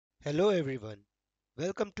Hello everyone,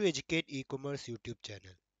 welcome to Educate E-commerce YouTube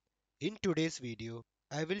channel. In today's video,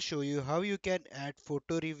 I will show you how you can add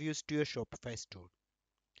photo reviews to your Shopify store.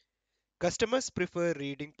 Customers prefer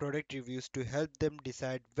reading product reviews to help them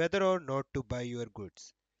decide whether or not to buy your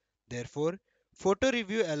goods. Therefore, photo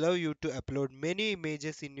review allow you to upload many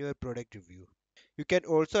images in your product review. You can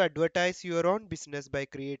also advertise your own business by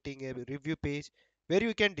creating a review page where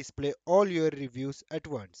you can display all your reviews at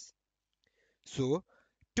once. So,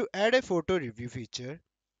 to add a photo review feature,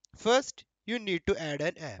 first, you need to add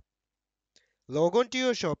an app. Log on to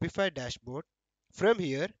your Shopify dashboard. From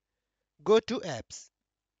here, go to Apps.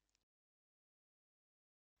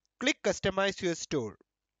 Click Customize your store.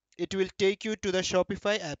 It will take you to the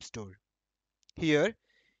Shopify App Store. Here,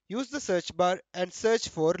 use the search bar and search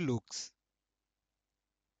for Loox.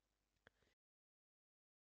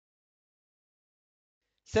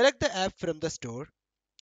 Select the app from the store.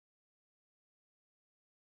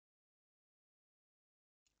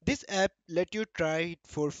 This app let you try it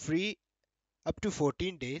for free up to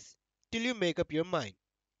 14 days till you make up your mind.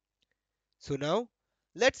 So now,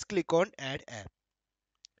 let's click on Add App.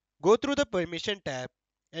 Go through the Permission tab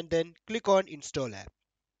and then click on Install App.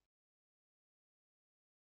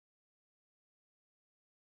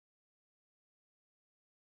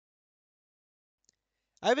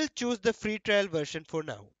 I will choose the free trial version for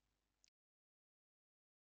now.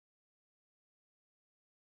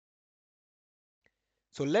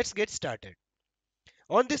 So let's get started.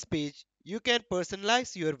 On this page, you can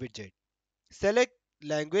personalize your widget. Select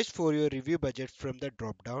language for your review budget from the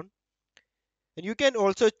drop down, and you can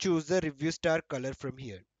also choose the review star color from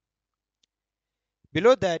here.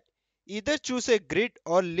 Below that, either choose a grid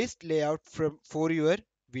or list layout for your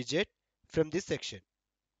widget from this section.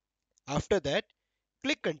 After that,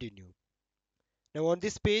 click continue. Now on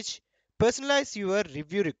this page, personalize your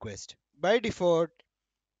review request. By default,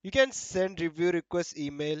 you can send review request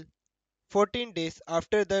email 14 days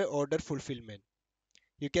after the order fulfillment.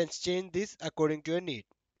 You can change this according to your need.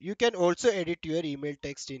 You can also edit your email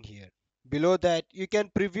text in here. Below that, you can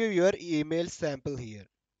preview your email sample here.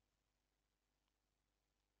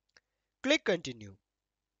 Click continue.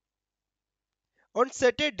 On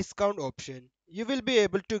set a discount option, you will be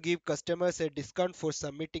able to give customers a discount for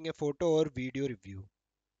submitting a photo or video review.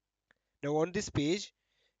 Now on this page,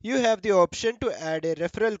 you have the option to add a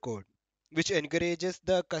referral code, which encourages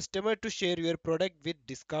the customer to share your product with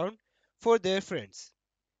discount for their friends.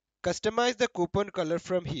 Customize the coupon color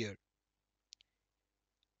from here.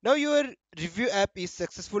 Now your review app is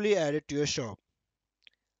successfully added to your shop.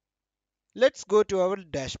 Let's go to our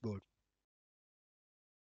dashboard.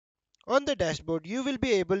 On the dashboard, you will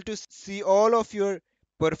be able to see all of your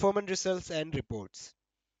performance results and reports.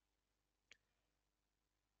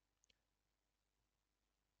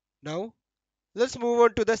 Now, let's move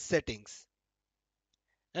on to the settings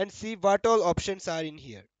and see what all options are in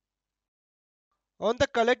here. On the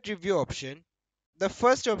collect review option, the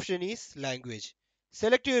first option is language.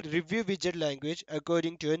 Select your review widget language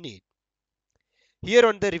according to your need. Here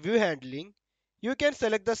on the review handling, you can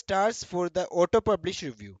select the stars for the auto publish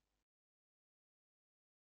review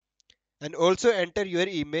and also enter your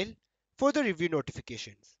email for the review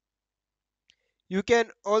notifications. You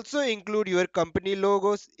can also include your company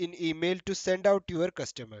logos in email to send out to your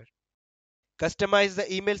customer. Customize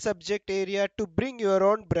the email subject area to bring your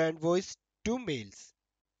own brand voice to mails.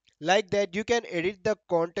 Like that, you can edit the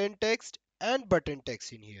content text and button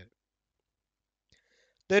text in here.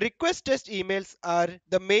 The request test emails are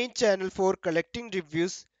the main channel for collecting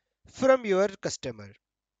reviews from your customer.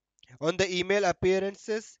 On the email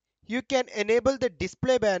appearances, you can enable the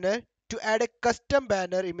display banner to add a custom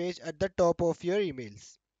banner image at the top of your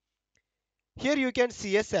emails. Here you can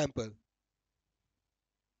see a sample.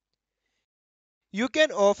 You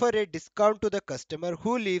can offer a discount to the customer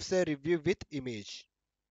who leaves a review with image.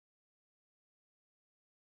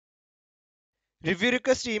 Review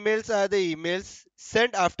request emails are the emails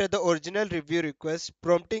sent after the original review request,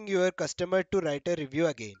 prompting your customer to write a review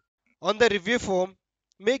again. On the review form,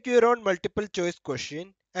 make your own multiple choice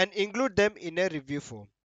question and include them in a review form.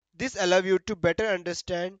 This allows you to better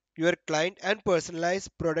understand your client and personalize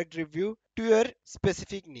product review to your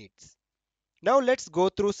specific needs. Now let's go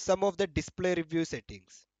through some of the display review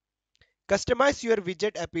settings. Customize your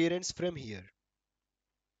widget appearance from here.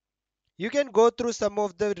 You can go through some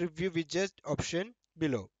of the review widget option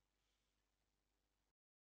below.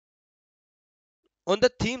 On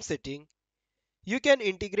the theme setting, you can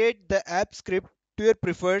integrate the app script to your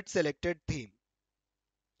preferred selected theme.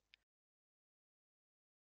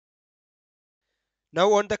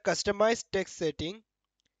 Now on the customized text setting,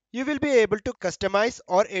 you will be able to customize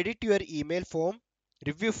or edit your email form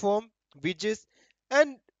review form, widgets,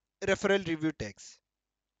 and referral review text.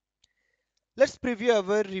 Let's preview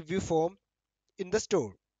our review form in the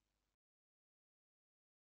store.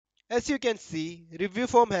 As you can see, review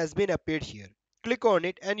form has been appeared here. Click on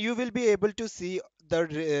it and you will be able to see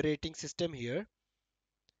the rating system here.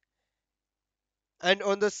 And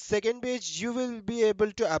on the second page, you will be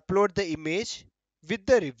able to upload the image with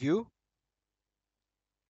the review.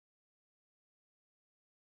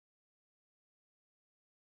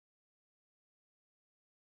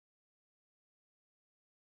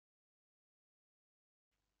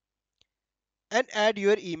 And add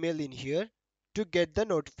your email in here to get the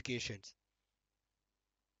notifications.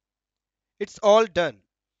 It's all done.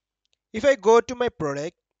 If I go to my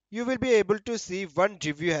product, you will be able to see one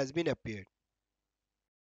review has been appeared.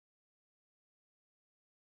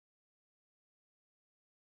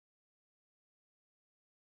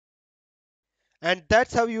 And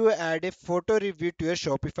that's how you add a photo review to your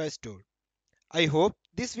Shopify store. I hope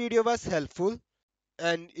this video was helpful,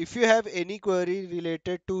 and if you have any query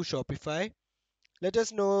related to Shopify, let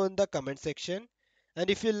us know in the comment section. And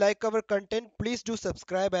if you like our content, please do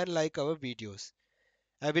subscribe and like our videos.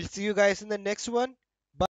 I will see you guys in the next one.